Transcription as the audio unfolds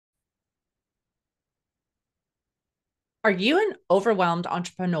Are you an overwhelmed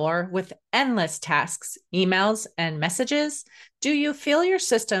entrepreneur with endless tasks, emails, and messages? Do you feel your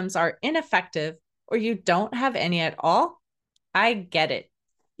systems are ineffective or you don't have any at all? I get it.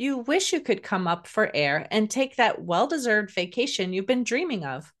 You wish you could come up for air and take that well deserved vacation you've been dreaming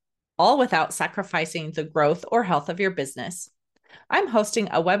of, all without sacrificing the growth or health of your business. I'm hosting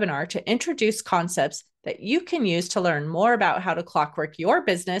a webinar to introduce concepts that you can use to learn more about how to clockwork your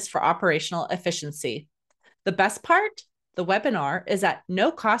business for operational efficiency. The best part? The webinar is at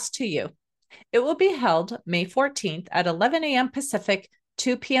no cost to you. It will be held May 14th at 11 a.m. Pacific,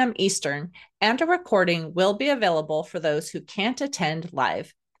 2 p.m. Eastern, and a recording will be available for those who can't attend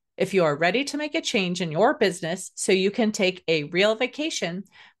live. If you are ready to make a change in your business so you can take a real vacation,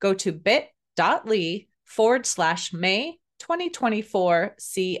 go to bit.ly/May 2024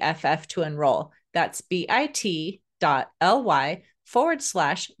 CFF to enroll. That's bit.ly/May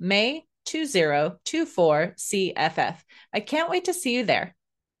 2024 CFF. I can't wait to see you there.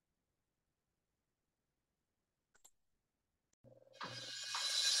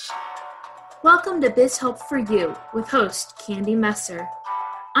 Welcome to Biz Help for You with host Candy Messer.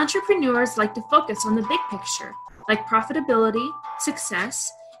 Entrepreneurs like to focus on the big picture, like profitability,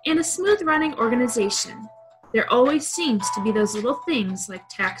 success, and a smooth running organization. There always seems to be those little things like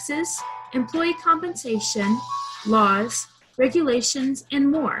taxes, employee compensation, laws, regulations,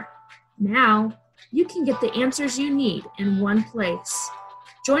 and more. Now, you can get the answers you need in one place.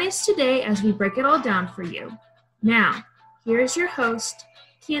 Join us today as we break it all down for you. Now, here is your host,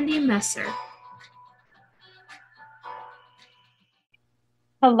 Candy Messer.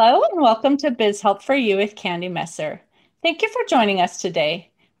 Hello and welcome to Biz Help for You with Candy Messer. Thank you for joining us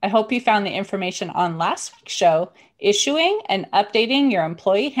today. I hope you found the information on last week's show, Issuing and Updating Your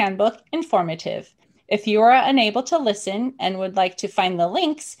Employee Handbook, informative. If you are unable to listen and would like to find the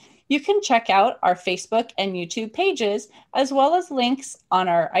links, you can check out our Facebook and YouTube pages, as well as links on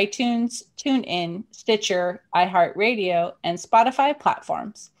our iTunes, TuneIn, Stitcher, iHeartRadio, and Spotify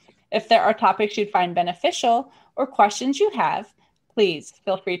platforms. If there are topics you'd find beneficial or questions you have, please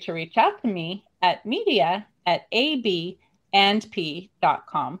feel free to reach out to me at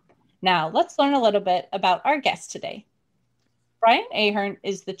media@abandp.com. Now, let's learn a little bit about our guest today. Brian Ahern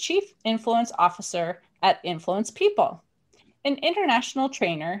is the Chief Influence Officer at Influence People. An international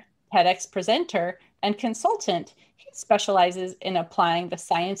trainer, TEDx presenter, and consultant, he specializes in applying the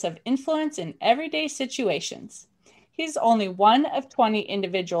science of influence in everyday situations. He's only one of 20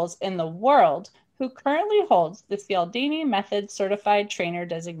 individuals in the world who currently holds the Cialdini Method Certified Trainer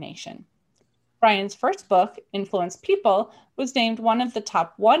designation. Brian's first book, Influence People, was named one of the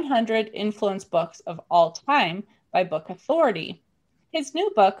top 100 influence books of all time by Book Authority. His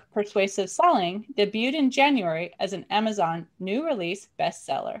new book, Persuasive Selling, debuted in January as an Amazon new release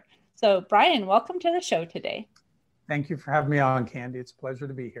bestseller. So, Brian, welcome to the show today. Thank you for having me on, Candy. It's a pleasure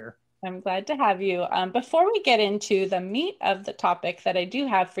to be here. I'm glad to have you. Before we get into the meat of the topic that I do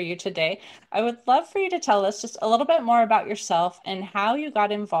have for you today, I would love for you to tell us just a little bit more about yourself and how you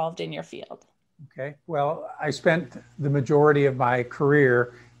got involved in your field. Okay. Well, I spent the majority of my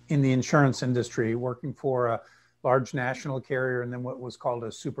career in the insurance industry, working for a large national carrier and then what was called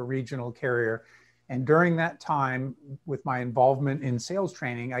a super regional carrier. And during that time, with my involvement in sales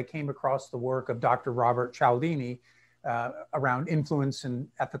training, I came across the work of Dr. Robert Cialdini around influence and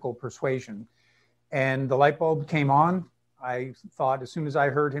ethical persuasion. And the light bulb came on. I thought as soon as I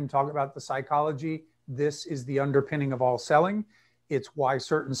heard him talk about the psychology, this is the underpinning of all selling. It's why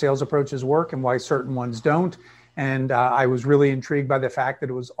certain sales approaches work and why certain ones don't. And I was really intrigued by the fact that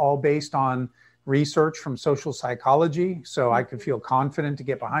it was all based on research from social psychology, so I could feel confident to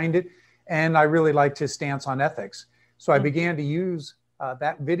get behind it. And I really liked his stance on ethics. So I began to use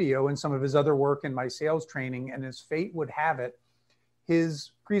that video and some of his other work in my sales training. And as fate would have it,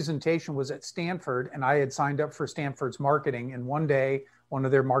 his presentation was at Stanford, and I had signed up for Stanford's marketing. And one day, one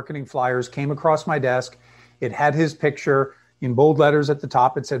of their marketing flyers came across my desk. It had his picture in bold letters at the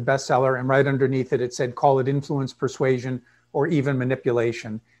top. It said bestseller, and right underneath it, it said, call it influence, persuasion, or even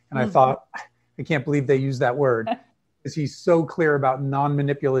manipulation. And I thought, I can't believe they used that word, because he's so clear about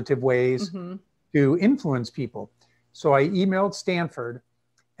non-manipulative ways to influence people. So I emailed Stanford,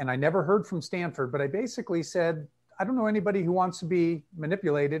 and I never heard from Stanford, but I basically said, I don't know anybody who wants to be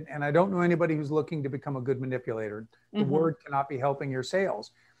manipulated, and I don't know anybody who's looking to become a good manipulator. The word cannot be helping your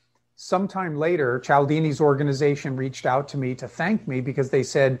sales. Sometime later, Cialdini's organization reached out to me to thank me because they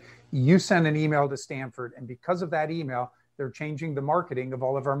said, you sent an email to Stanford, and because of that email, they're changing the marketing of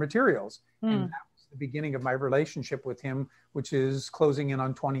all of our materials. And that was the beginning of my relationship with him, which is closing in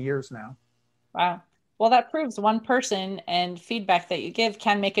on 20 years now. Wow. Well, that proves one person and feedback that you give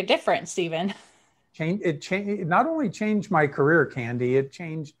can make a difference, Stephen. It not only changed my career, Candy, it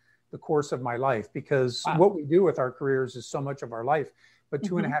changed the course of my life, because Wow. what we do with our careers is so much of our life. But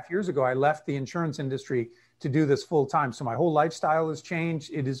 2.5 years ago, I left the insurance industry to do this full time. So my whole lifestyle has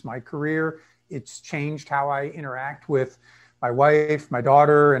changed. It is my career. It's changed how I interact with my wife, my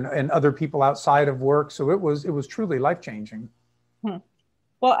daughter, and other people outside of work. So it was truly life-changing.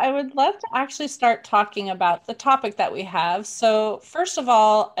 Well, I would love to actually start talking about the topic that we have. So first of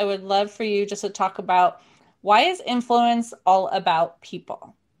all, I would love for you just to talk about, why is influence all about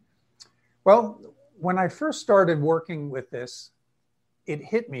people? Well, when I first started working with this, it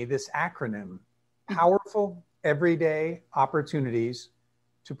hit me, this acronym: powerful everyday opportunities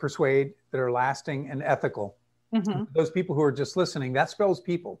to persuade that are lasting and ethical. Those people who are just listening, that spells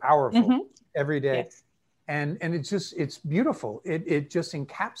people, powerful every day. Yes. And it's beautiful. It just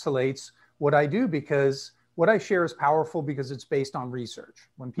encapsulates what I do, because what I share is powerful because it's based on research.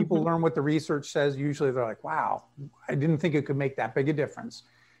 When people learn what the research says, usually they're like, wow, I didn't think it could make that big a difference.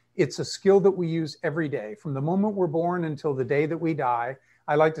 It's a skill that we use every day, from the moment we're born until the day that we die.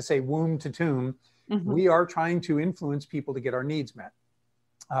 I like to say womb to tomb. We are trying to influence people to get our needs met.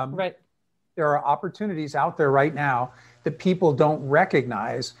 Right. There are opportunities out there right now that people don't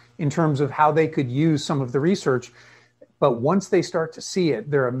recognize in terms of how they could use some of the research. But once they start to see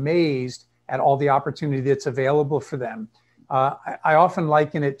it, they're amazed at all the opportunity that's available for them. I often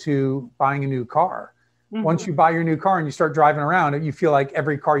liken it to buying a new car. Once you buy your new car and you start driving around, you feel like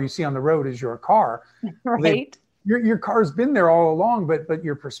every car you see on the road is your car. Right. Your car's been there all along, but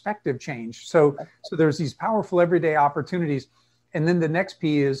your perspective changed. So there's these powerful everyday opportunities. And then the next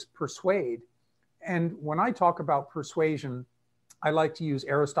P is persuade. And when I talk about persuasion, I like to use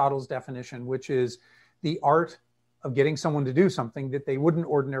Aristotle's definition, which is the art of getting someone to do something that they wouldn't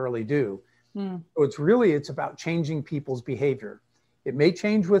ordinarily do. So it's about changing people's behavior. It may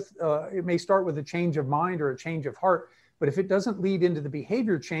it may start with a change of mind or a change of heart, but if it doesn't lead into the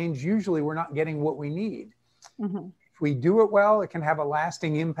behavior change, usually we're not getting what we need. If we do it well, it can have a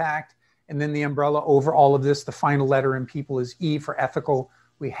lasting impact. And then the umbrella over all of this, the final letter in people, is E for ethical.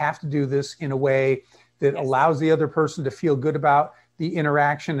 We have to do this in a way that allows the other person to feel good about the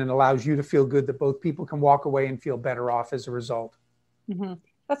interaction and allows you to feel good that both people can walk away and feel better off as a result.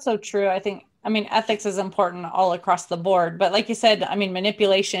 That's so true. I mean, ethics is important all across the board. But like you said, I mean,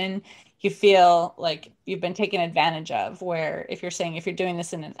 manipulation, you feel like you've been taken advantage of, where if you're doing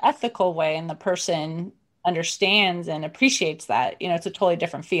this in an ethical way and the person understands and appreciates that, it's a totally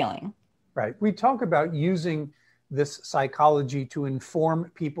different feeling. Right. We talk about using this psychology to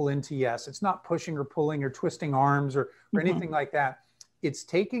inform people into yes. It's not pushing or pulling or twisting arms or anything like that. It's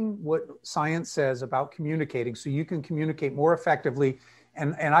taking what science says about communicating so you can communicate more effectively.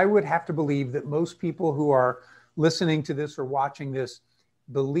 And I would have to believe that most people who are listening to this or watching this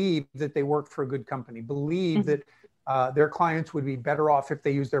believe that they work for a good company, believe that their clients would be better off if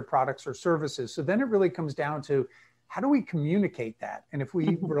they use their products or services. So then it really comes down to, how do we communicate that? And if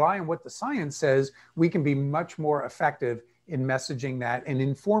we rely on what the science says, we can be much more effective in messaging that and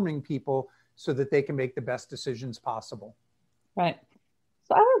informing people so that they can make the best decisions possible. Right.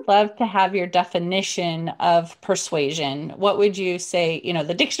 So I would love to have your definition of persuasion. What would you say,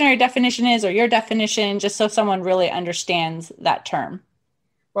 the dictionary definition is, or your definition, just so someone really understands that term?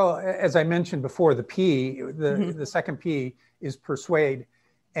 Well, as I mentioned before, the P, the second P is persuade.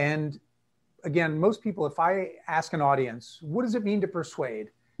 And again, most people, if I ask an audience, what does it mean to persuade?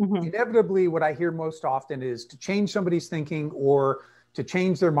 Inevitably, what I hear most often is to change somebody's thinking or to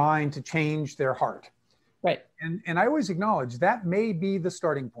change their mind, to change their heart. Right. And I always acknowledge that may be the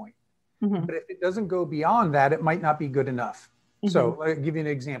starting point. But if it doesn't go beyond that, it might not be good enough. So I'll give you an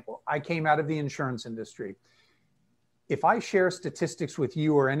example. I came out of the insurance industry. If I share statistics with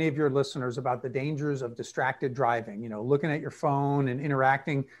you or any of your listeners about the dangers of distracted driving, looking at your phone and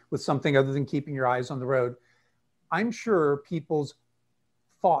interacting with something other than keeping your eyes on the road, I'm sure people's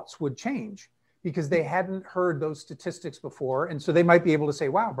thoughts would change because they hadn't heard those statistics before. And so they might be able to say,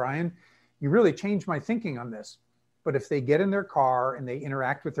 wow, Brian, you really changed my thinking on this. But if they get in their car and they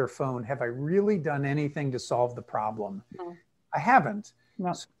interact with their phone, have I really done anything to solve the problem? No. I haven't.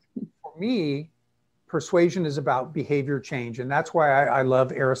 No. So for me, persuasion is about behavior change. And that's why I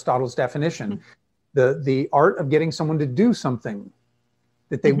love Aristotle's definition, the art of getting someone to do something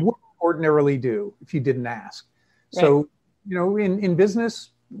that they wouldn't ordinarily do if you didn't ask. Right. So, in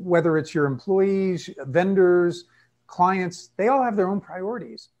business, whether it's your employees, vendors, clients, they all have their own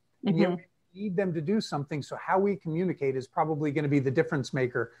priorities. And yet we need them to do something. So how we communicate is probably going to be the difference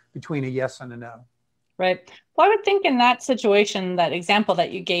maker between a yes and a no. Right. Well, I would think in that situation, that example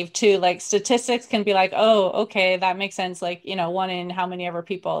that you gave too, like statistics can be like, oh, okay, that makes sense. Like, one in how many ever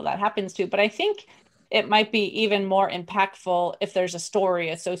people that happens to. But I think it might be even more impactful if there's a story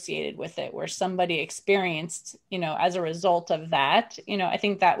associated with it where somebody experienced, as a result of that, I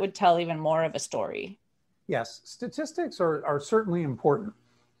think that would tell even more of a story. Yes, statistics are certainly important.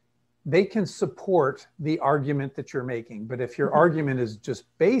 They can support the argument that you're making. But if your argument is just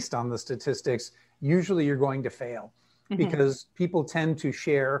based on the statistics, usually you're going to fail because people tend to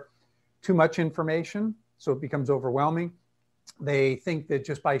share too much information. So it becomes overwhelming. They think that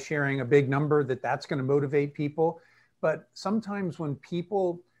just by sharing a big number that's going to motivate people. But sometimes when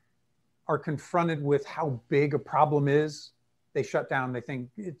people are confronted with how big a problem is, they shut down. They think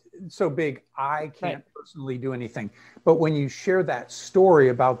it's so big, I can't personally do anything. But when you share that story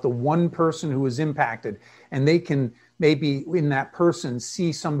about the one person who was impacted, and they can maybe in that person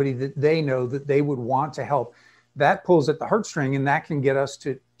see somebody that they know that they would want to help, that pulls at the heartstring, and that can get us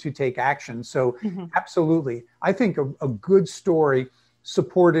to take action. So absolutely, I think a good story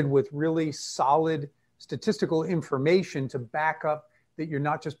supported with really solid statistical information to back up that you're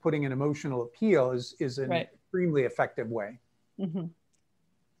not just putting an emotional appeal is an extremely effective way.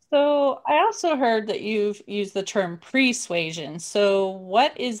 So I also heard that you've used the term persuasion. So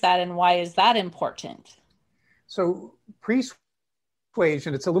what is that and why is that important? So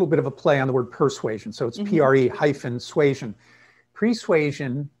persuasion, it's a little bit of a play on the word persuasion. So it's PRE-suasion.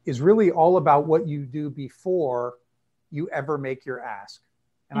 Persuasion is really all about what you do before you ever make your ask.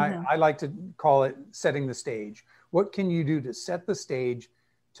 And I like to call it setting the stage. What can you do to set the stage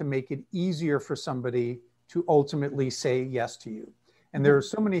to make it easier for somebody to ultimately say yes to you? And there are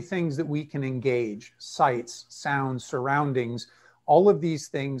so many things that we can engage: sights, sounds, surroundings. All of these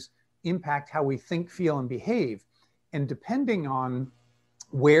things impact how we think, feel, and behave. And depending on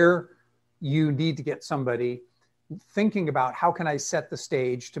where you need to get somebody, thinking about how can I set the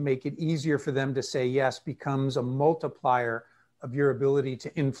stage to make it easier for them to say yes becomes a multiplier of your ability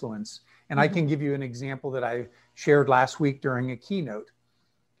to influence. And I can give you an example that I shared last week during a keynote.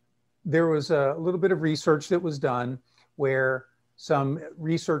 There was a little bit of research that was done where some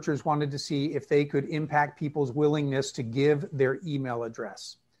researchers wanted to see if they could impact people's willingness to give their email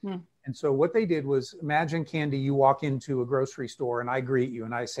address. And so what they did was, imagine, Candy, you walk into a grocery store and I greet you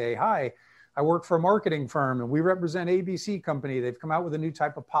and I say, hi, I work for a marketing firm and we represent ABC Company. They've come out with a new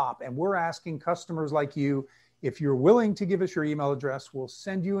type of pop and we're asking customers like you, if you're willing to give us your email address, we'll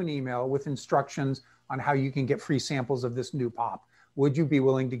send you an email with instructions on how you can get free samples of this new pop. Would you be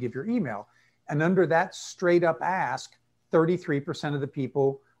willing to give your email? And under that straight up ask, 33% of the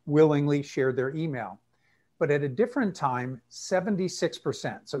people willingly shared their email. But at a different time,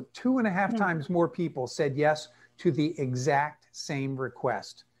 76%, so 2.5 times more people said yes to the exact same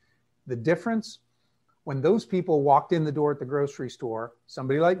request. The difference, when those people walked in the door at the grocery store,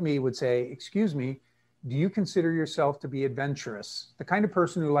 somebody like me would say, excuse me, do you consider yourself to be adventurous? The kind of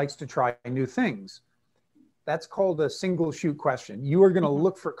person who likes to try new things. That's called a single shoot question. You are going to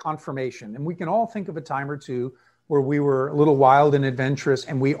look for confirmation. And we can all think of a time or two where we were a little wild and adventurous,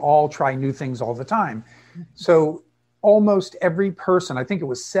 and we all try new things all the time. So almost every person, I think it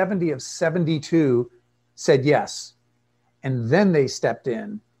was 70 of 72, said yes. And then they stepped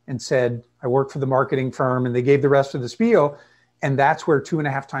in and said, I work for the marketing firm, and they gave the rest of the spiel. And that's where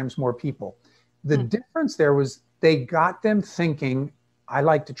 2.5 times more people. The difference there was they got them thinking, I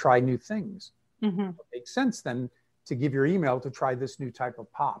like to try new things. It makes sense then to give your email to try this new type of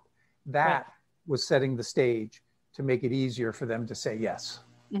pop. That was setting the stage to make it easier for them to say yes.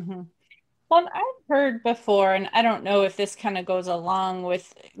 Well, I've heard before, and I don't know if this kind of goes along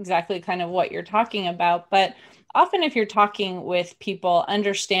with exactly kind of what you're talking about, but often if you're talking with people,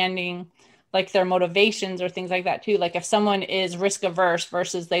 understanding like their motivations or things like that too, like if someone is risk averse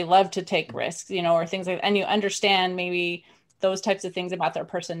versus they love to take risks, or things like that, and you understand maybe those types of things about their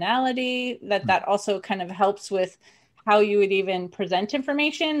personality, that also kind of helps with how you would even present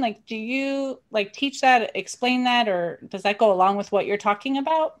information. Like, do you like teach that, explain that, or does that go along with what you're talking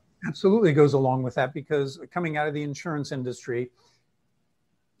about? Absolutely goes along with that, because coming out of the insurance industry,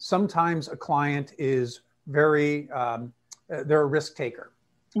 sometimes a client is very, they're a risk taker.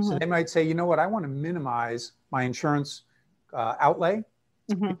 So they might say, you know what, I want to minimize my insurance outlay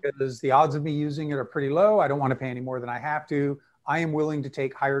because the odds of me using it are pretty low. I don't want to pay any more than I have to. I am willing to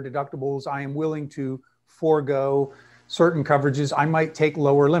take higher deductibles. I am willing to forego certain coverages. I might take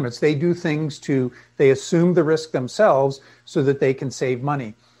lower limits. They do things they assume the risk themselves so that they can save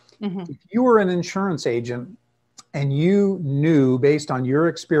money. If you were an insurance agent and you knew based on your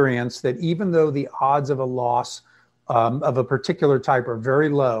experience that even though the odds of a loss of a particular type are very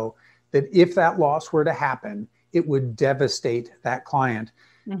low, that if that loss were to happen, it would devastate that client.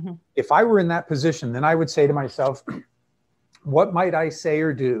 Mm-hmm. If I were in that position, then I would say to myself, what might I say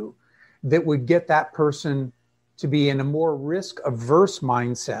or do that would get that person to be in a more risk-averse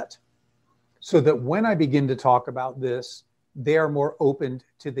mindset, so that when I begin to talk about this, they are more open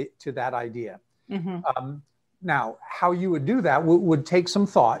to that idea. Mm-hmm. Now, how you would do that would take some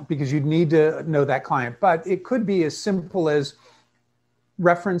thought, because you'd need to know that client. But it could be as simple as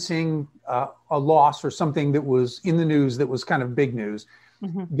referencing a loss or something that was in the news that was kind of big news.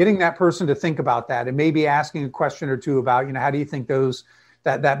 Mm-hmm. Getting that person to think about that, and maybe asking a question or two about, how do you think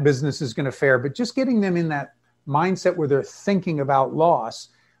that business is going to fare? But just getting them in that mindset where they're thinking about loss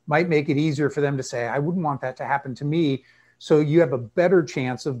might make it easier for them to say, I wouldn't want that to happen to me. So you have a better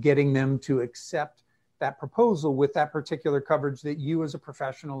chance of getting them to accept that proposal with that particular coverage that you as a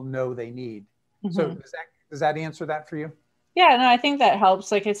professional know they need. Mm-hmm. So does that answer that for you? Yeah, no, I think that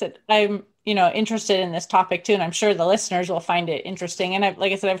helps. Like I said, I'm, interested in this topic too, and I'm sure the listeners will find it interesting. And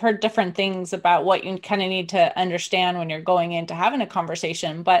like I said, I've heard different things about what you kind of need to understand when you're going into having a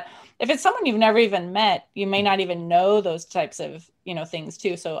conversation. But if it's someone you've never even met, you may not even know those types of, things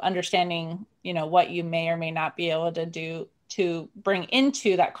too. So understanding, what you may or may not be able to do to bring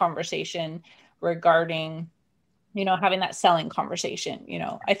into that conversation regarding, having that selling conversation.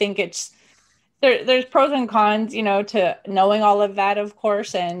 I think there's pros and cons, to knowing all of that, of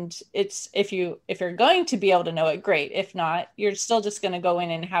course. And it's, if you're going to be able to know it, great. If not, you're still just going to go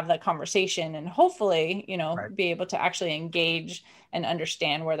in and have that conversation and hopefully, right, be able to actually engage and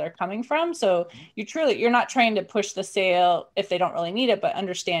understand where they're coming from. So you're not trying to push the sale if they don't really need it, but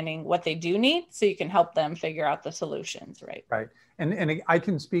understanding what they do need so you can help them figure out the solutions. Right. Right. And I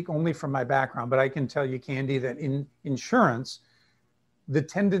can speak only from my background, but I can tell you, Candy, that in insurance, the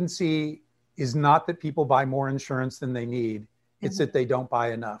tendency is not that people buy more insurance than they need. It's that they don't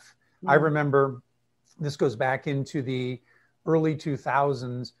buy enough. Mm-hmm. I remember, this goes back into the early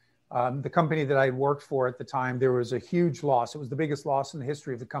 2000s, the company that I worked for at the time, there was a huge loss. It was the biggest loss in the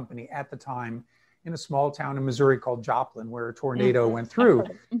history of the company at the time, in a small town in Missouri called Joplin, where a tornado went through.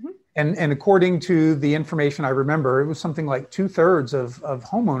 Mm-hmm. And according to the information I remember, it was something like 2/3 of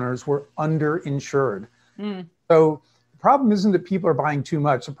homeowners were underinsured. Mm. So the problem isn't that people are buying too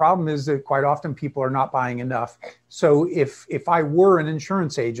much. The problem is that quite often people are not buying enough. So if I were an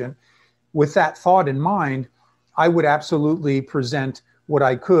insurance agent with that thought in mind, I would absolutely present what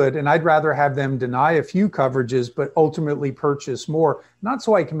I could. And I'd rather have them deny a few coverages, but ultimately purchase more, not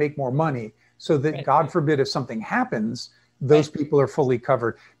so I can make more money, so that, right, God forbid, if something happens, those people are fully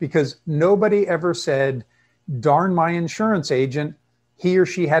covered. Because nobody ever said, darn my insurance agent, he or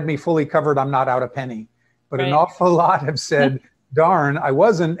she had me fully covered, I'm not out a penny. But right, an awful lot have said, darn, I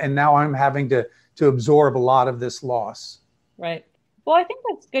wasn't, and now I'm having to absorb a lot of this loss. Right. Well, I think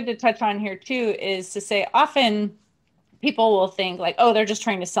that's good to touch on here too, is to say often people will think like, oh, they're just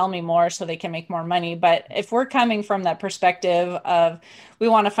trying to sell me more so they can make more money. But if we're coming from that perspective of we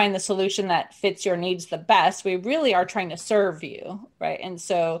want to find the solution that fits your needs the best, we really are trying to serve you, right? And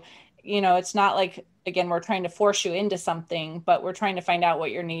so, it's not like, again, we're trying to force you into something, but we're trying to find out what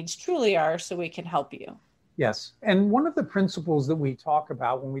your needs truly are so we can help you. Yes. And one of the principles that we talk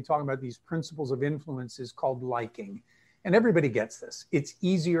about when we talk about these principles of influence is called liking. And everybody gets this. It's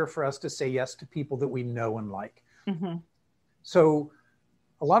easier for us to say yes to people that we know and like. Mm-hmm. So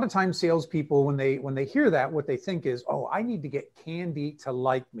a lot of times salespeople, when they hear that, what they think is, oh, I need to get Candy to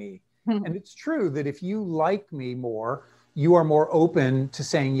like me. Mm-hmm. And it's true that if you like me more, you are more open to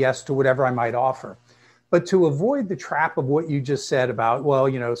saying yes to whatever I might offer. But to avoid the trap of what you just said about,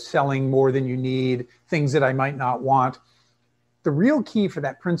 well, selling more than you need, things that I might not want, the real key for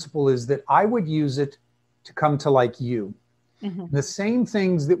that principle is that I would use it to come to like you. Mm-hmm. The same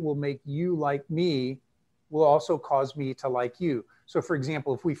things that will make you like me will also cause me to like you. So for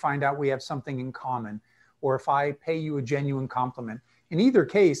example, if we find out we have something in common, or if I pay you a genuine compliment, in either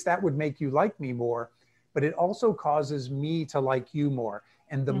case, that would make you like me more, but it also causes me to like you more.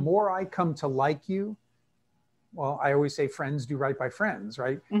 And the more I come to like you, well, I always say friends do right by friends,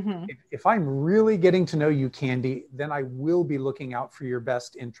 right? Mm-hmm. If I'm really getting to know you, Candy, then I will be looking out for your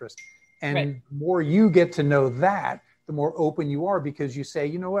best interest. And right, the more you get to know that, the more open you are, because you say,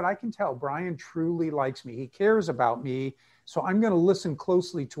 you know what, I can tell Brian truly likes me. He cares about me. So I'm going to listen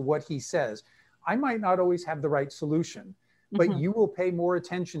closely to what he says. I might not always have the right solution, but mm-hmm, you will pay more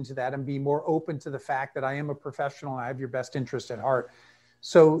attention to that and be more open to the fact that I am a professional and I have your best interest at heart.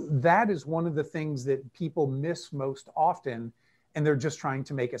 So that is one of the things that people miss most often, and they're just trying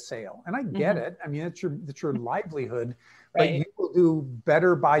to make a sale. And I get mm-hmm, it. I mean, it's your livelihood, right, but you will do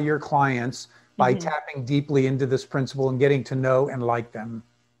better by your clients by mm-hmm, tapping deeply into this principle and getting to know and like them.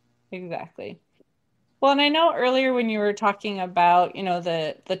 Exactly. Well, and I know earlier when you were talking about,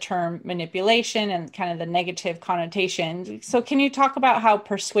 the term manipulation and kind of the negative connotations. So can you talk about how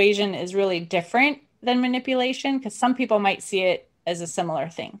persuasion is really different than manipulation? Because some people might see it as a similar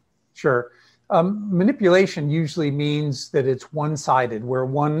thing. Sure. Manipulation usually means that it's one-sided, where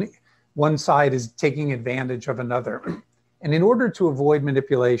one side is taking advantage of another. And in order to avoid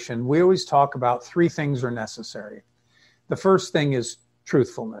manipulation, we always talk about three things are necessary. The first thing is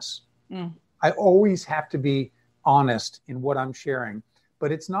truthfulness. I always have to be honest in what I'm sharing,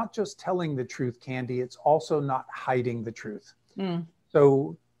 but it's not just telling the truth, Candy. It's also not hiding the truth.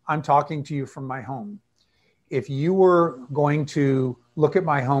 So I'm talking to you from my home. If you were going to look at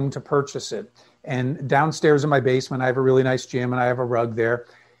my home to purchase it, and downstairs in my basement, I have a really nice gym and I have a rug there.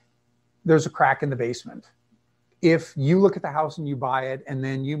 There's a crack in the basement. If you look at the house and you buy it, and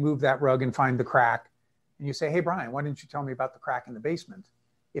then you move that rug and find the crack, and you say, hey, Brian, why didn't you tell me about the crack in the basement?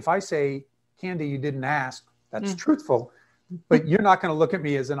 If I say, Candy, you didn't ask, that's truthful, but you're not going to look at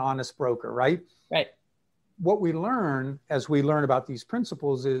me as an honest broker, right? Right. What we learn as we learn about these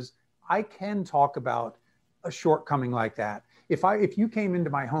principles is I can talk about a shortcoming like that. If you came into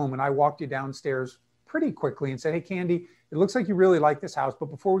my home and I walked you downstairs pretty quickly and said, hey, Candy, it looks like you really like this house,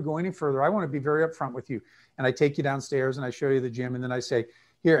 but before we go any further, I want to be very upfront with you. And I take you downstairs and I show you the gym, and then I say,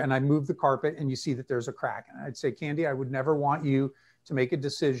 here, and I move the carpet and you see that there's a crack. And I'd say, Candy, I would never want you to make a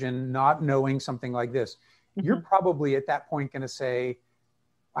decision not knowing something like this. You're probably at that point going to say,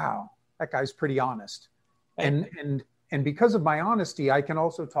 wow, that guy's pretty honest. Right. And because of my honesty, I can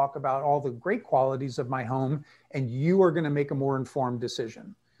also talk about all the great qualities of my home, and you are going to make a more informed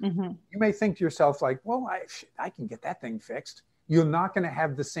decision. You may think to yourself like, well, I can get that thing fixed. You're not going to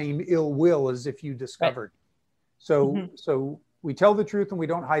have the same ill will as if you discovered. Right. So we tell the truth and we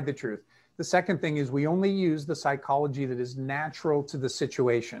don't hide the truth. The second thing is we only use the psychology that is natural to the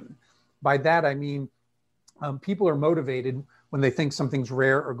situation. By that, I mean, people are motivated when they think something's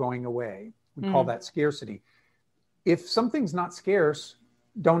rare or going away. We call that scarcity. If something's not scarce,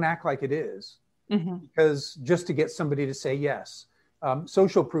 don't act like it is, because just to get somebody to say yes.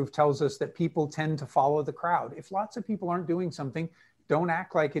 Social proof tells us that people tend to follow the crowd. If lots of people aren't doing something, don't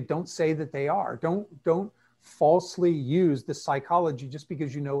act like it. Don't say that they are. Don't falsely use the psychology just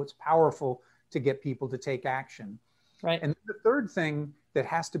because you know it's powerful to get people to take action. Right. And the third thing that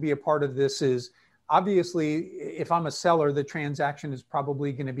has to be a part of this is, obviously, if I'm a seller, the transaction is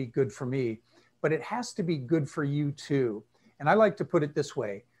probably going to be good for me, but it has to be good for you too. And I like to put it this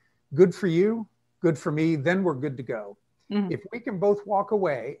way: good for you, good for me, then we're good to go. If we can both walk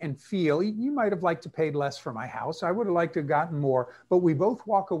away and feel, you might have liked to pay less for my house, I would have liked to have gotten more, but we both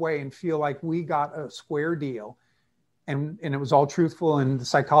walk away and feel like we got a square deal, and it was all truthful and the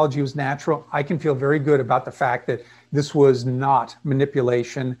psychology was natural, I can feel very good about the fact that this was not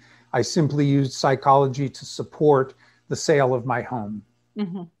manipulation. I simply used psychology to support the sale of my home.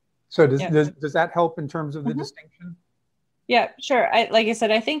 So does that help in terms of the distinction? Yeah, sure. Like I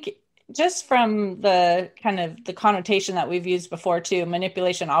said, I think just from the kind of the connotation that we've used before too,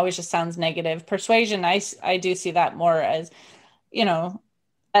 manipulation always just sounds negative. Persuasion, I do see that more as,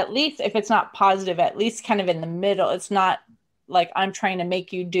 at least if it's not positive, at least kind of in the middle. It's not like I'm trying to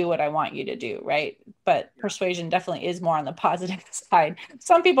make you do what I want you to do, right? But persuasion definitely is more on the positive side.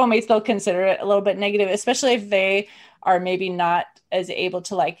 Some people may still consider it a little bit negative, especially if they are maybe not as able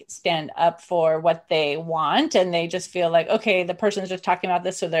to like stand up for what they want, and they just feel like, okay, the person's just talking about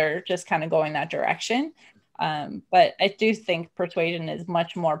this, so they're just kind of going that direction. But I do think persuasion is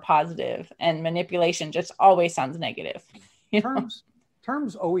much more positive, and manipulation just always sounds negative.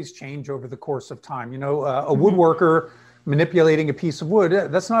 Terms always change over the course of time. A woodworker manipulating a piece of wood,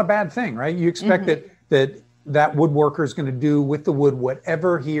 that's not a bad thing, right? You expect that woodworker is going to do with the wood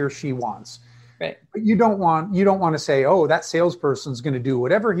whatever he or she wants. Right. But you don't want to say, oh, that salesperson's going to do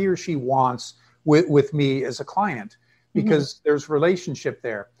whatever he or she wants with me as a client, because there's relationship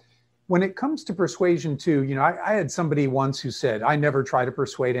there. When it comes to persuasion too, I had somebody once who said, I never try to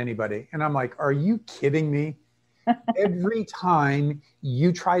persuade anybody. And I'm like, are you kidding me? Every time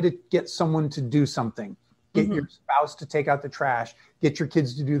you try to get someone to do something, get your spouse to take out the trash, get your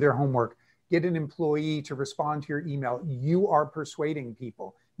kids to do their homework, get an employee to respond to your email, you are persuading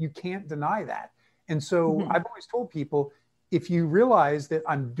people. You can't deny that. And so I've always told people, if you realize that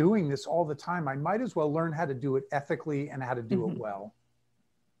I'm doing this all the time, I might as well learn how to do it ethically and how to do it well.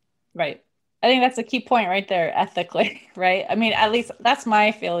 Right. I think that's a key point right there, ethically, right? I mean, at least that's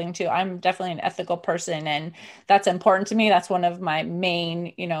my feeling too. I'm definitely an ethical person, and that's important to me. That's one of my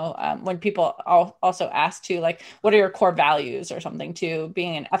main, when people also ask to, like, what are your core values or something too,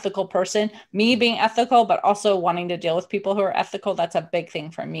 being an ethical person, me being ethical, but also wanting to deal with people who are ethical. That's a big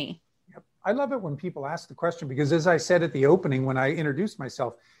thing for me. Yep. I love it when people ask the question, because as I said at the opening, when I introduced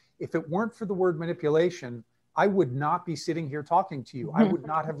myself, if it weren't for the word manipulation, I would not be sitting here talking to you. I would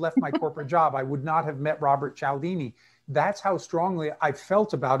not have left my corporate job. I would not have met Robert Cialdini. That's how strongly I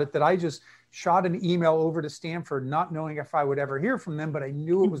felt about it, that I just shot an email over to Stanford, not knowing if I would ever hear from them, but I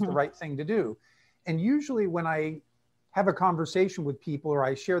knew it was the right thing to do. And usually when I have a conversation with people or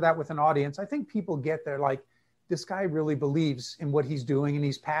I share that with an audience, I think people get there like, this guy really believes in what he's doing and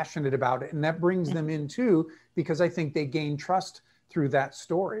he's passionate about it. And that brings them in too, because I think they gain trust through that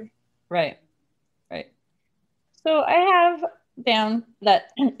story. Right. So I have down that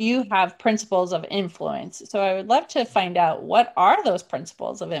you have principles of influence. So I would love to find out, what are those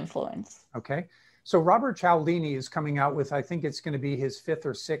principles of influence? Okay. So Robert Cialdini is coming out with, I think it's going to be his 5th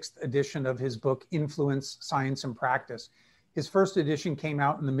or 6th edition of his book, Influence, Science, and Practice. His first edition came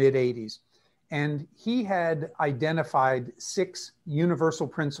out in the mid-'80s. And he had identified 6 universal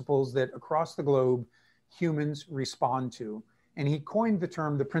principles that across the globe humans respond to. And he coined the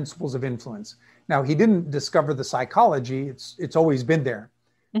term the principles of influence. Now, he didn't discover the psychology. It's always been there.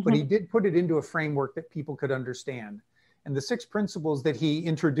 But he did put it into a framework that people could understand. And the 6 principles that he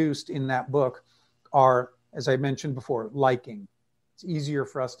introduced in that book are, as I mentioned before, liking. It's easier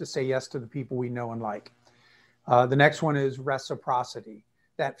for us to say yes to the people we know and like. The next one is reciprocity,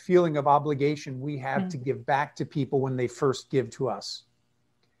 that feeling of obligation we have to give back to people when they first give to us.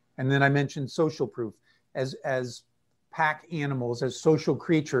 And then I mentioned social proof. As pack animals, as social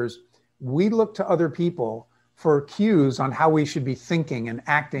creatures, we look to other people for cues on how we should be thinking and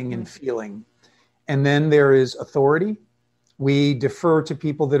acting and feeling. And then there is authority. We defer to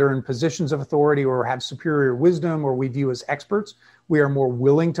people that are in positions of authority or have superior wisdom or we view as experts. We are more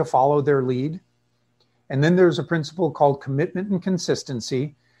willing to follow their lead. And then there's a principle called commitment and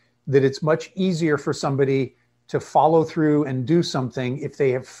consistency, that it's much easier for somebody to follow through and do something if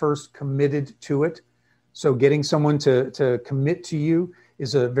they have first committed to it. So getting someone to commit to you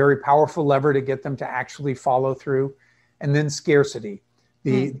is a very powerful lever to get them to actually follow through. And then scarcity,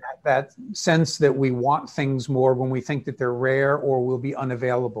 that sense that we want things more when we think that they're rare or will be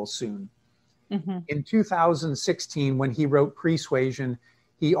unavailable soon. In 2016, when he wrote Persuasion,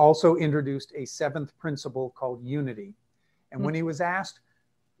 he also introduced a 7th principle called unity. And when he was asked,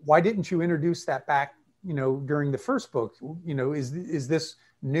 why didn't you introduce that back, during the first book, is this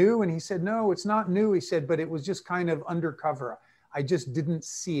new? And he said, no, it's not new. He said, but it was just kind of undercover. I just didn't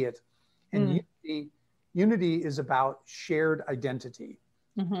see it. And unity is about shared identity.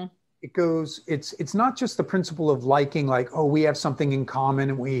 It's not just the principle of liking, like, oh, we have something in common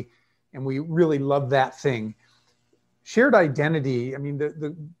and we really love that thing. Shared identity, I mean,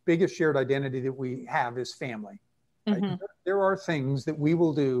 the biggest shared identity that we have is family. Right? There are things that we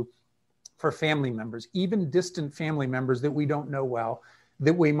will do for family members, even distant family members that we don't know well,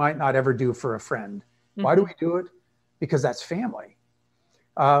 that we might not ever do for a friend. Why do we do it? Because that's family.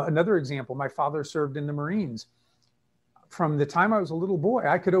 Another example, my father served in the Marines. From the time I was a little boy,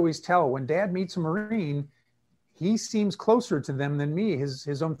 I could always tell when Dad meets a Marine, he seems closer to them than me,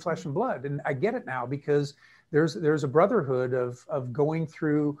 his own flesh and blood. And I get it now, because there's a brotherhood of going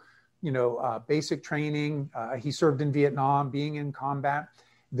through, basic training. He served in Vietnam, being in combat.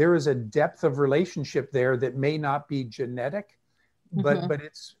 There is a depth of relationship there that may not be genetic, but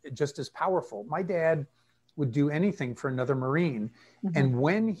it's just as powerful. My dad would do anything for another Marine. And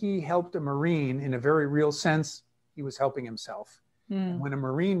when he helped a Marine in a very real sense, he was helping himself. When a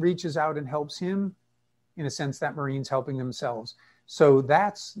Marine reaches out and helps him, in a sense, that Marine's helping themselves. So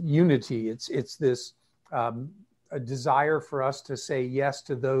that's unity. It's this a desire for us to say yes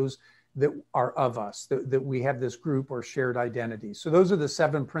to those that are of us, that we have this group or shared identity. So those are the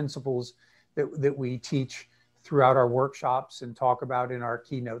 7 principles that we teach throughout our workshops and talk about in our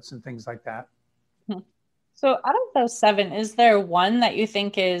keynotes and things like that. So out of those 7, is there one that you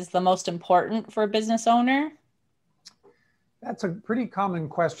think is the most important for a business owner? That's a pretty common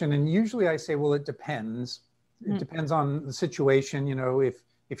question. And usually I say, well, it depends. It depends on the situation.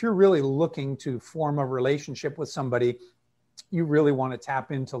 If you're really looking to form a relationship with somebody, you really want to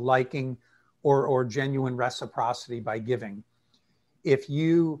tap into liking or genuine reciprocity by giving. If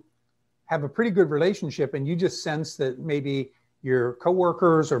you have a pretty good relationship and you just sense that maybe your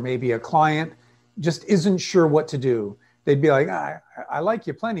coworkers or maybe a client just isn't sure what to do, they'd be like, I like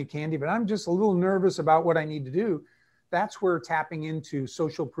you plenty, Candy, but I'm just a little nervous about what I need to do. that's where tapping into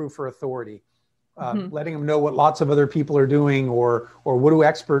social proof or authority, letting them know what lots of other people are doing, or what do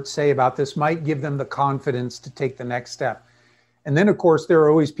experts say about this, might give them the confidence to take the next step. And then, of course, there are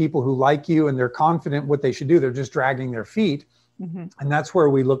always people who like you and they're confident what they should do. They're just dragging their feet. And that's where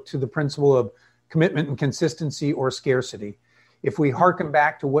we look to the principle of commitment and consistency or scarcity. If we hearken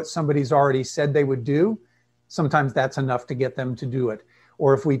back to what somebody's already said they would do, sometimes that's enough to get them to do it.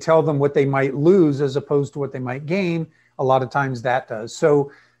 Or if we tell them what they might lose as opposed to what they might gain, a lot of times that does.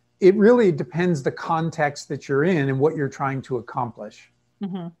 So it really depends the context that you're in and what you're trying to accomplish.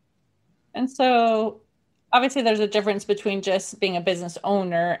 And so obviously there's a difference between just being a business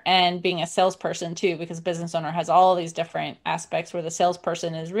owner and being a salesperson too, because a business owner has all these different aspects where the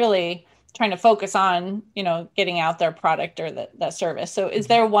salesperson is really trying to focus on, getting out their product or that service. So is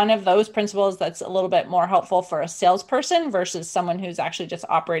there one of those principles that's a little bit more helpful for a salesperson versus someone who's actually just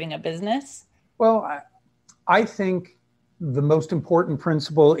operating a business? Well, I think the most important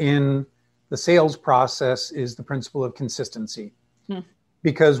principle in the sales process is the principle of consistency.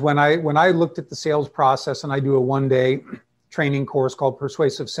 Because when I looked at the sales process, and I do a 1-day training course called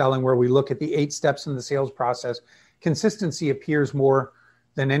Persuasive Selling, where we look at the 8 steps in the sales process, consistency appears more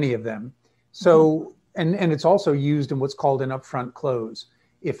than any of them. So, and it's also used in what's called an upfront close.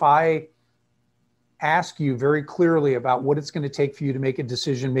 If I ask you very clearly about what it's going to take for you to make a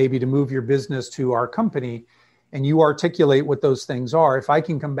decision, maybe to move your business to our company, and you articulate what those things are, if I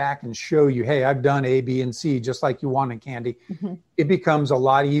can come back and show you, hey, I've done A, B, and C, just like you wanted, Candy, it becomes a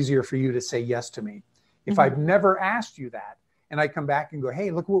lot easier for you to say yes to me. If I've never asked you that, and I come back and go,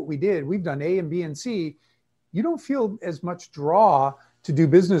 hey, look what we did, we've done A and B and C, you don't feel as much draw to do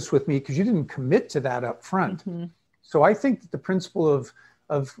business with me because you didn't commit to that up front. So I think that the principle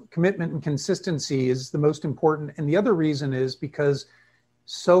of commitment and consistency is the most important. And the other reason is because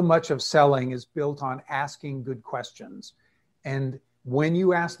so much of selling is built on asking good questions. And when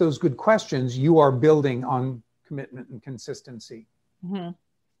you ask those good questions, you are building on commitment and consistency.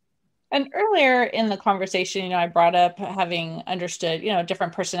 And earlier in the conversation, I brought up having understood,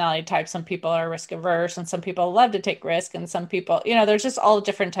 different personality types. Some people are risk averse and some people love to take risk. And some people, there's just all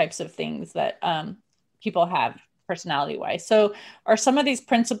different types of things that people have personality wise. So are some of these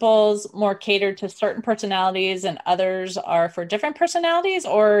principles more catered to certain personalities and others are for different personalities,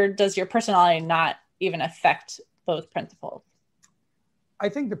 or does your personality not even affect those principles? I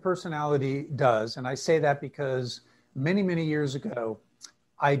think the personality does. And I say that because many, many years ago,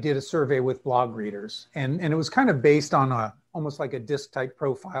 I did a survey with blog readers, and it was kind of based on almost like a disc type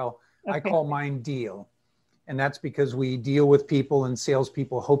profile. I call mine DEAL. And that's because we deal with people and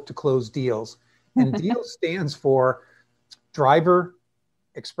salespeople hope to close deals. And DEAL stands for driver,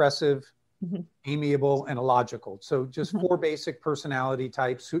 expressive, amiable, and illogical. So just 4 basic personality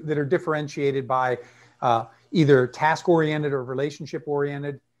types that are differentiated by either task-oriented or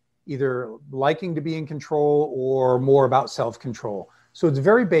relationship-oriented, either liking to be in control or more about self-control. So it's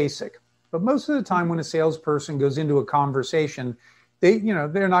very basic, but most of the time when a salesperson goes into a conversation,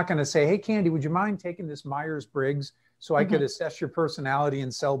 they're not going to say, hey, Candy, would you mind taking this Myers-Briggs so I could assess your personality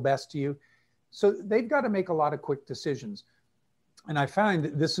and sell best to you? So they've got to make a lot of quick decisions. And I find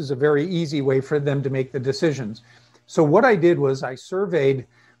that this is a very easy way for them to make the decisions. So what I did was I surveyed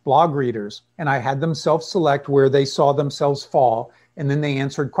blog readers and I had them self-select where they saw themselves fall. And then they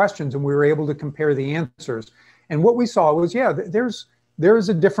answered questions and we were able to compare the answers. And what we saw was, there is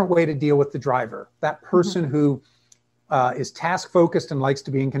a different way to deal with the driver, that person who is task focused and likes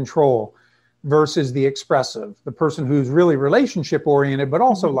to be in control, versus the expressive, the person who's really relationship oriented, but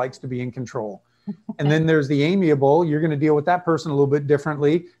also likes to be in control. And then there's the amiable. You're going to deal with that person a little bit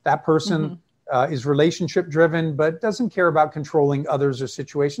differently. That person is relationship driven, but doesn't care about controlling others or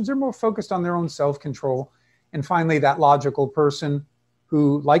situations. They're more focused on their own self-control. And finally, that logical person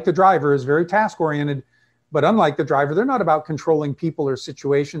who, like the driver, is very task oriented, but unlike the driver, they're not about controlling people or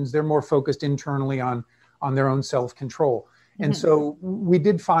situations. They're more focused internally on their own self-control. And so we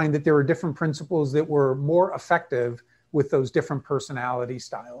did find that there were different principles that were more effective with those different personality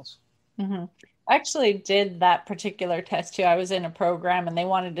styles. I actually did that particular test too. I was in a program and they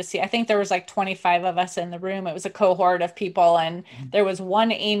wanted to see, I think there was like 25 of us in the room. It was a cohort of people and there was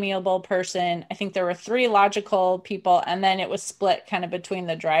one amiable person. I think there were 3 logical people, and then it was split kind of between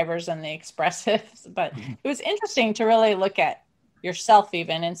the drivers and the expressives. But it was interesting to really look at yourself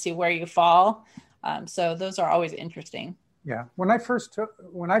even and see where you fall. So those are always interesting. Yeah. When I first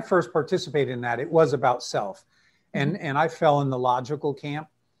participated in that, it was about self, and I fell in the logical camp.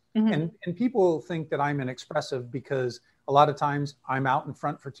 And people think that I'm an expressive because a lot of times I'm out in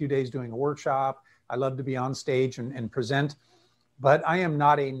front for 2 days doing a workshop. I love to be on stage and present, but I am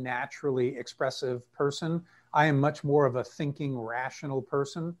not a naturally expressive person. I am much more of a thinking, rational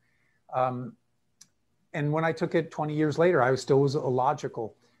person. And when I took it 20 years later, I still was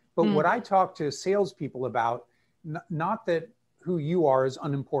illogical. But what I talk to salespeople about, not that who you are is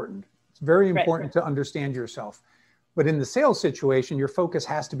unimportant. It's very important to understand yourself. But in the sales situation, your focus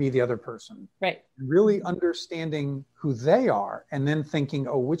has to be the other person. Right. Really understanding who they are and then thinking,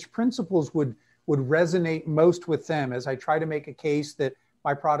 oh, which principles would resonate most with them as I try to make a case that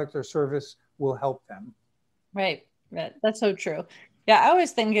my product or service will help them. Right. That's so true. Yeah, I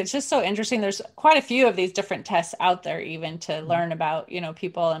always think it's just so interesting. There's quite a few of these different tests out there even to learn about,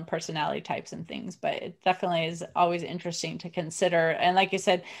 people and personality types and things, but it definitely is always interesting to consider. And like you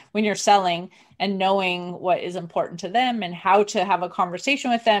said, when you're selling and knowing what is important to them and how to have a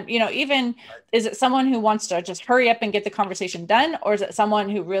conversation with them, even is it someone who wants to just hurry up and get the conversation done? Or is it someone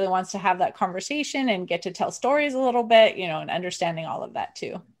who really wants to have that conversation and get to tell stories a little bit, and understanding all of that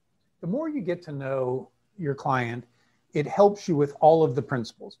too? The more you get to know your client, it helps you with all of the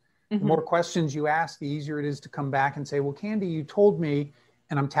principles. The more questions you ask, the easier it is to come back and say, well, Candy, you told me,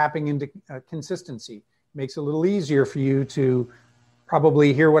 and I'm tapping into consistency. Makes it a little easier for you to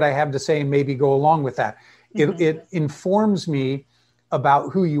probably hear what I have to say and maybe go along with that. It informs me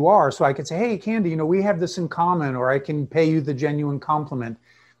about who you are. So I could say, hey, Candy, we have this in common, or I can pay you the genuine compliment.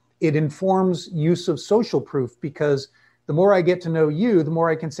 It informs use of social proof, because the more I get to know you, the more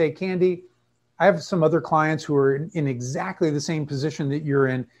I can say, Candy, I have some other clients who are in exactly the same position that you're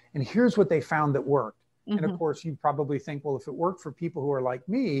in, and here's what they found that worked. And of course, you probably think, well, if it worked for people who are like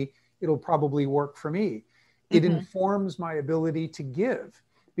me, it'll probably work for me. It informs my ability to give,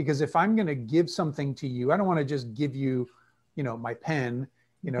 because if I'm going to give something to you, I don't want to just give you, my pen.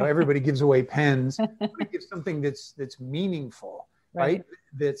 Everybody gives away pens. I want to give something that's meaningful, right?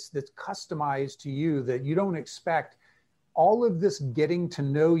 That's customized to you, that you don't expect. All of this getting to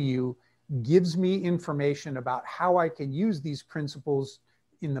know you gives me information about how I can use these principles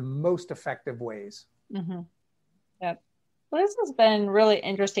in the most effective ways. Yep. Well, this has been a really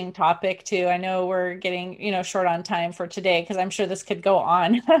interesting topic too. I know we're getting, short on time for today, because I'm sure this could go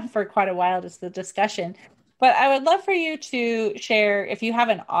on for quite a while, just the discussion. But I would love for you to share, if you have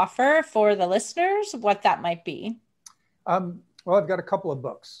an offer for the listeners, what that might be. Well, I've got a couple of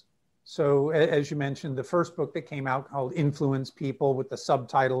books. So as you mentioned, the first book that came out called Influence People, with the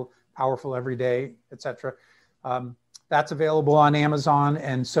subtitle Powerful Every Day, etc. That's available on Amazon.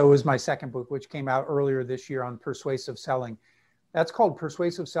 And so is my second book, which came out earlier this year, on persuasive selling. That's called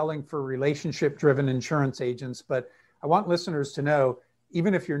Persuasive Selling for Relationship-Driven Insurance Agents. But I want listeners to know,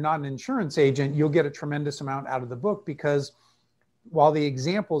 even if you're not an insurance agent, you'll get a tremendous amount out of the book, because while the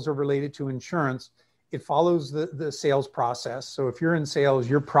examples are related to insurance, it follows the sales process. So if you're in sales,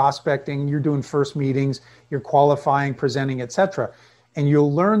 you're prospecting, you're doing first meetings, you're qualifying, presenting, etc. And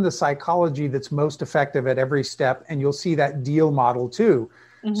you'll learn the psychology that's most effective at every step. And you'll see that deal model too.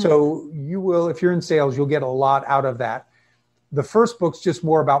 So you will, if you're in sales, you'll get a lot out of that. The first book's just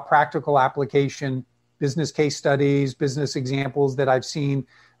more about practical application, business case studies, business examples that I've seen,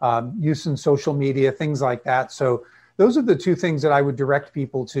 use in social media, things like that. So those are the two things that I would direct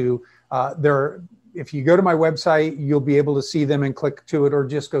people to. If you go to my website, you'll be able to see them and click to it, or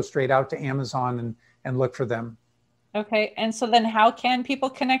just go straight out to Amazon and look for them. Okay. And so then how can people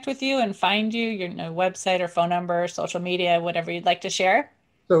connect with you and find you, your website or phone number, social media, whatever you'd like to share?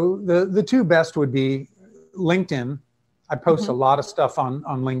 So the two best would be LinkedIn. I post a lot of stuff on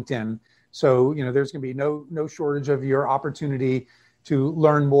LinkedIn. So, there's going to be no shortage of your opportunity to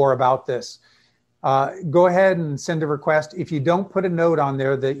learn more about this. Go ahead and send a request. If you don't put a note on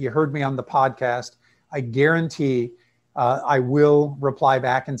there that you heard me on the podcast, I guarantee I will reply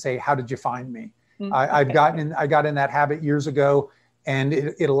back and say, how did you find me? I got in that habit years ago, and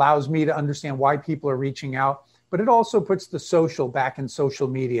it allows me to understand why people are reaching out. But it also puts the social back in social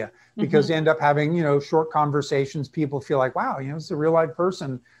media, because you end up having, short conversations. People feel like, wow, it's a real life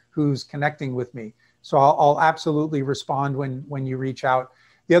person who's connecting with me. So I'll absolutely respond when you reach out.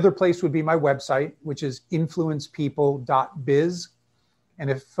 The other place would be my website, which is influencepeople.biz. And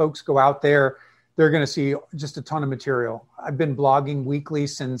if folks go out there, they're going to see just a ton of material. I've been blogging weekly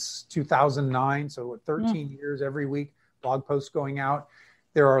since 2009. So 13 years, every week, blog posts going out.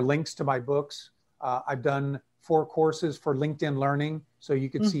 There are links to my books. I've done 4 courses for LinkedIn Learning. So you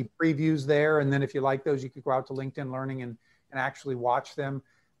could see previews there. And then if you like those, you could go out to LinkedIn Learning and actually watch them.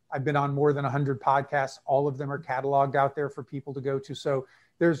 I've been on more than 100 podcasts. All of them are cataloged out there for people to go to. So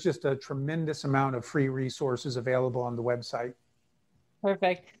there's just a tremendous amount of free resources available on the website.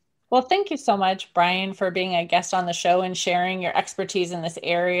 Perfect. Well, thank you so much, Brian, for being a guest on the show and sharing your expertise in this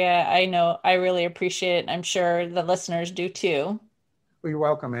area. I know I really appreciate it. I'm sure the listeners do too. Well, you're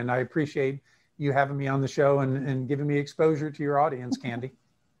welcome. And I appreciate, you having me on the show and giving me exposure to your audience, Candy.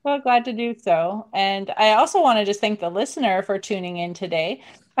 Well, glad to do so. And I also want to just thank the listener for tuning in today.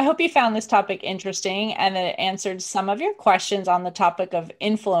 I hope you found this topic interesting and that it answered some of your questions on the topic of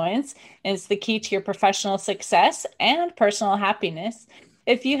influence. And it's the key to your professional success and personal happiness.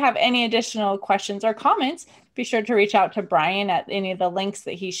 If you have any additional questions or comments, be sure to reach out to Brian at any of the links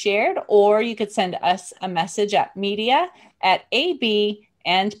that he shared, or you could send us a message at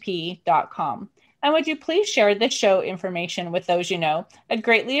media@abandp.com. And would you please share this show information with those you know? I'd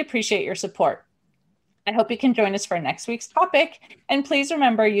greatly appreciate your support. I hope you can join us for next week's topic. And please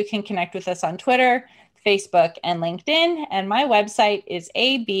remember, you can connect with us on Twitter, Facebook, and LinkedIn. And my website is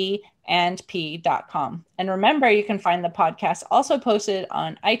abandp.com. And remember, you can find the podcast also posted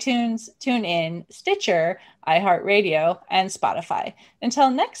on iTunes, TuneIn, Stitcher, iHeartRadio, and Spotify. Until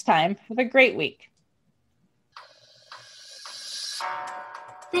next time, have a great week.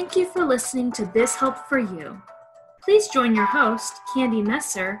 Thank you for listening to This Help for You. Please join your host, Candy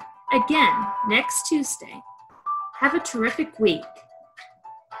Messer, again next Tuesday. Have a terrific week.